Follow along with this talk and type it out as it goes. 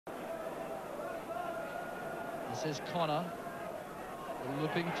This is Connor. A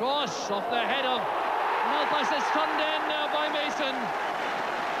looping cross off the head of Malpass. It's turned in now by Mason.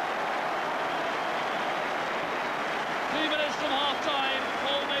 3 minutes from half-time.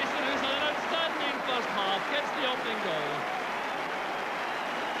 Paul Mason, who's had an outstanding first half, gets the opening goal.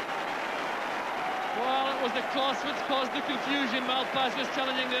 Well, it was the cross which caused the confusion. Malpass was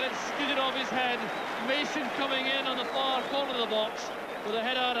challenging that it skidded off his head. Mason coming in on the far corner of the box with a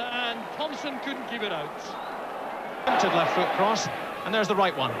header, and Thompson couldn't keep it out. Left foot cross, and there's the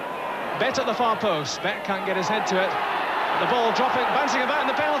right one. Bet at the far post. Bet can't get his head to it. The ball dropping, bouncing about in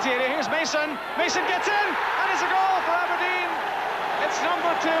the penalty area. Here's Mason. Mason gets in, and it's a goal for Aberdeen. It's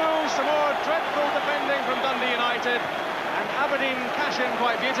number 2. Some more dreadful defending from Dundee United, and Aberdeen cash in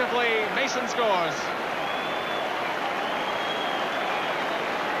quite beautifully. Mason scores.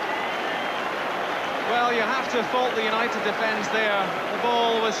 Well, you have to fault the United defence there. The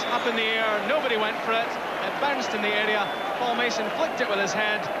ball was up in the air, nobody went for it. It bounced in the area. Paul Mason flicked it with his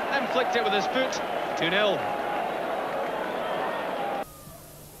head, then flicked it with his foot. 2-0.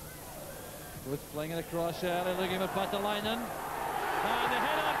 Woods playing it across early, looking at Patalainen. And the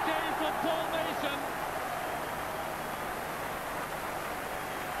header came from Paul Mason.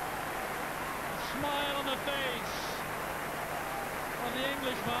 A smile on the face of the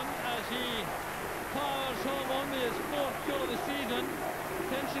Englishman as he powers home only his 4th goal of the season.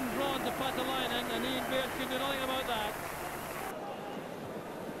 Attention drawn to Patalainen, and Ian Baird could do nothing about that.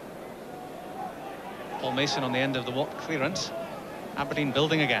 Paul Mason on the end of the walk clearance. Aberdeen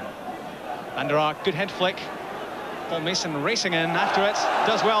building again. Van der Ark, good head flick. Paul Mason racing in after it.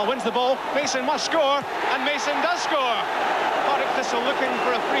 Does well, wins the ball. Mason must score, and Mason does score. Partick Thistle looking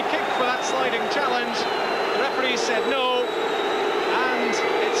for a free kick for that sliding challenge. The referee said no, and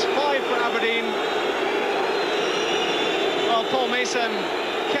it's 5 for Aberdeen. Well, Paul Mason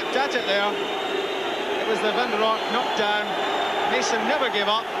kept at it there. It was the Van der Ark knockdown. Mason never gave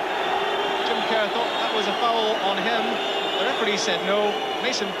up. Jim Kerr thought that was a foul on him. The referee said no.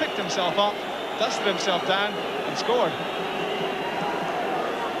 Mason picked himself up, dusted himself down, and scored.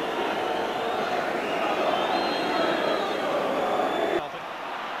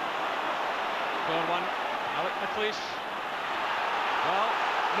 Score one. Alec McLeish. Well,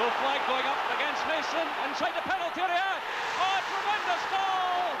 no flag going up against Mason inside the penalty area. Oh, tremendous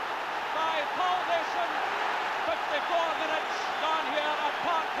goal by Paul Mason. 54 minutes gone here at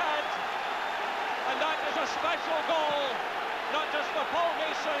Parkhead, and that is a special goal, not just for Paul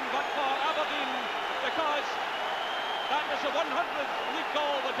Mason but for Aberdeen, because that is the 100th league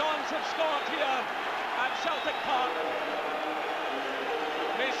goal the Dons have scored here at Celtic Park.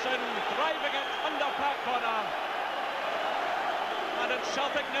 Mason driving it under Pat Connor, and it's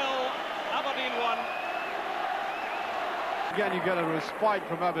Celtic 0, Aberdeen 1. Again, you get a respite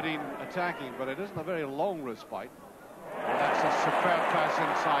from Aberdeen attacking, but it isn't a very long respite. And that's a superb pass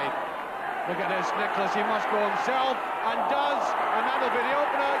inside. Look at this, Nicholas, he must go himself, and does. Another video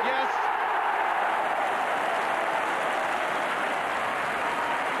opener, yes.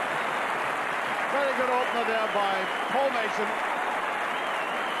 Very good opener there by Paul Mason.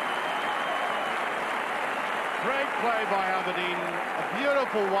 Great play by Aberdeen. A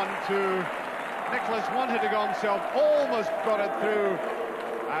beautiful 1-2. Nicholas wanted to go himself, almost got it through,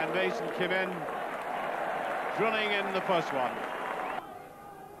 and Mason came in, drilling in the first one.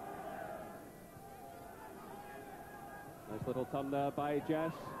 Nice little turn there by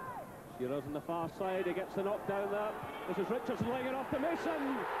Jess. Shearer's on the far side, he gets the knockdown there. This is Richardson laying it off to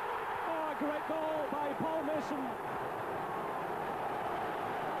Mason. Oh, great goal by Paul Mason.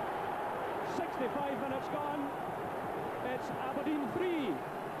 65 minutes gone. It's Aberdeen 3.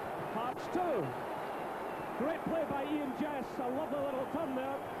 Hearts 2. Great play by Ian Jess, a lovely little turn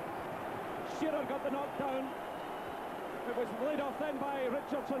there. Shearer got the knockdown. It was laid off then by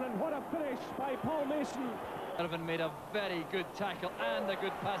Richardson, and what a finish by Paul Mason. Irvin made a very good tackle and a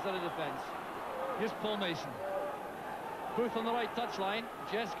good pass out of defence. Here's Paul Mason. Booth on the right touchline.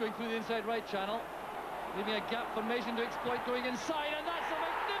 Jess going through the inside right channel, leaving a gap for Mason to exploit going inside, and that's a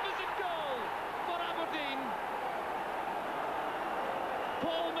magnificent goal for Aberdeen.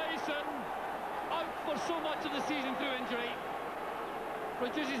 Paul Mason, out for so much of the season through injury,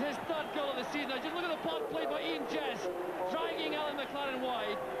 produces his 3rd goal of the season. Now just look at the part played by Ian Jess, dragging Alan McLaren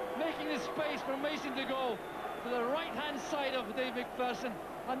wide, making the space for Mason to go to the right-hand side of Dave McPherson,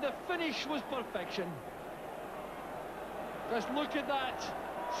 and the finish was perfection. Just look at that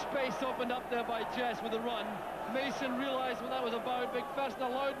space opened up there by Jess with the run. Mason realised what that was about. McPherson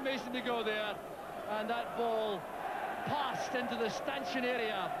allowed Mason to go there, and that ball passed into the stanchion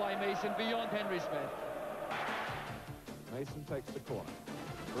area by Mason beyond Henry Smith. Mason takes the corner.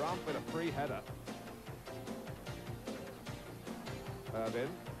 Grant with a free header. Irvin.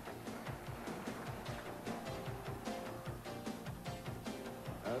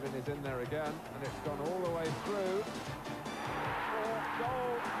 Irvin is in there again, and it's gone all the way through. For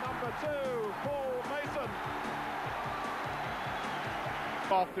goal number 2, Paul Mason.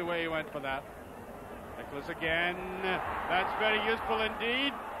 Off the way he went for that. Nicholas again. That's very useful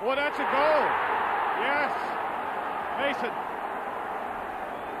indeed. Oh, that's a goal. Yes. Mason.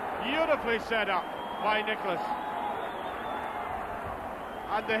 Beautifully set up by Nicholas.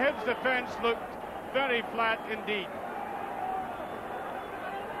 And the Hibs defence looked very flat indeed.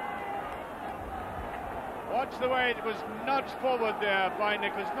 Watch the way it was nudged forward there by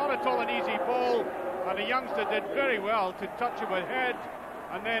Nicholas. Not at all an easy ball, and the youngster did very well to touch it with head,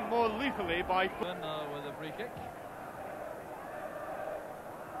 and then more lethally by foot. With a free kick.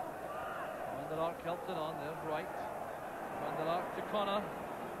 Van der Ark helped it on there, right. Van der Ark to Connor.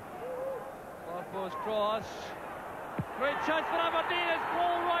 Far post cross. Great chance for Aberdeen, it's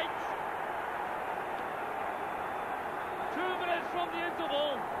Paul Wright. 2 minutes from the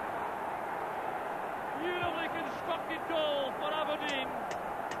interval. Beautifully constructed goal for Aberdeen.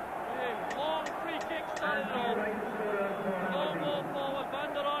 A long free kick started off. Long ball forward,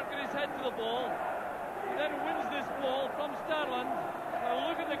 Van der Ark with his head to the ball. He then wins this ball from Sterland. Now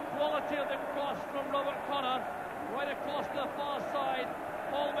look at the quality of the cross from Robert Connor. Right across the far side.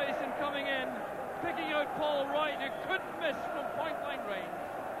 Paul Mason coming in, picking out Paul Wright, who couldn't miss from point-blank range.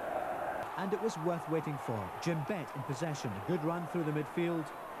 And it was worth waiting for. Jim Bett in possession. A good run through the midfield.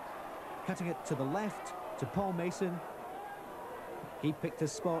 Cutting it to the left to Paul Mason. He picked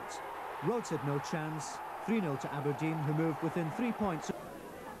his spot. Rhodes had no chance. 3-0 to Aberdeen, who moved within 3 points.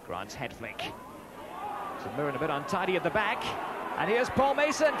 Grant's head flick. St Mirren a bit untidy at the back. And here's Paul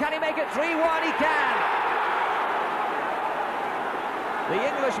Mason. Can he make it 3-1? He can! The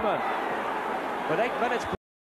Englishman with 8 minutes.